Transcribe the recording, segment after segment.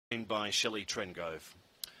trained by Shelley Trengove.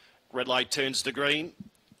 Red light turns to green.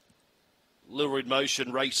 Lurid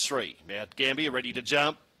Motion, race 3. Mt-Gambier ready to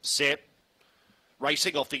jump, set.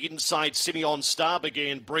 Racing off the inside, Simeon Star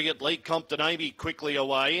began brilliantly. Compton Amy quickly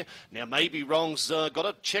away. Now, Maybe Wrong's got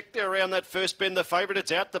a check there around that first bend. The favourite,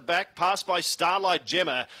 it's out the back, passed by Starlight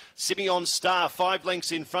Gemma. Simeon Star, 5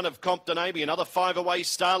 lengths in front of Compton Amy. Another 5 away,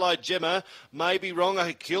 Starlight Gemma. Maybe Wrong, a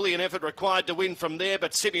Herculean effort required to win from there,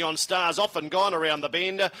 but Simeon Star's off and gone around the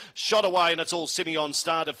bend. Shot away, and it's all Simeon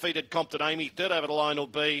Star defeated Compton Amy. Third over the line will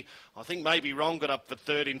be, I think Maybe Wrong got up for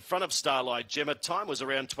third in front of Starlight Gemma. Time was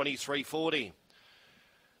around 23:40.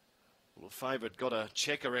 Well, the favourite got a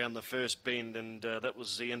check around the first bend, and that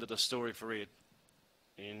was the end of the story for it.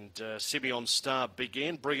 And Simeon Star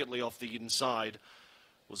began brilliantly off the inside,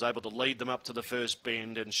 was able to lead them up to the first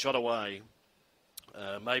bend and shot away.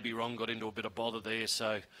 Maybe Wrong got into a bit of bother there,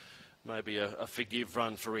 so maybe a forgive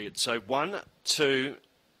run for it. So 1, 2,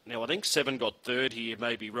 now I think 7 got third here,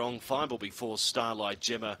 Maybe Wrong. 5 will be for Starlight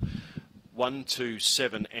Gemma. 1, 2,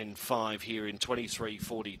 7 and 5 here in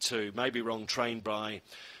 23:42. Maybe Wrong trained by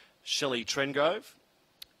Shelley Trengove.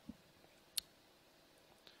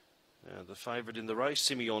 The favourite in the race,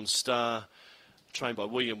 Simeon Star, trained by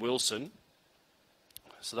William Wilson.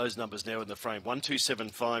 So those numbers now in the frame. 1, 2, 7,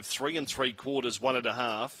 5, 3 3/4, 1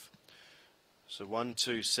 1/2. So 1,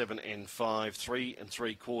 2, 7 and 5, 3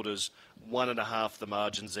 3/4, 1 1/2 the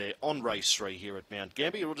margins there on race 3 here at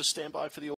Mt-Gambier. We'll just stand by for the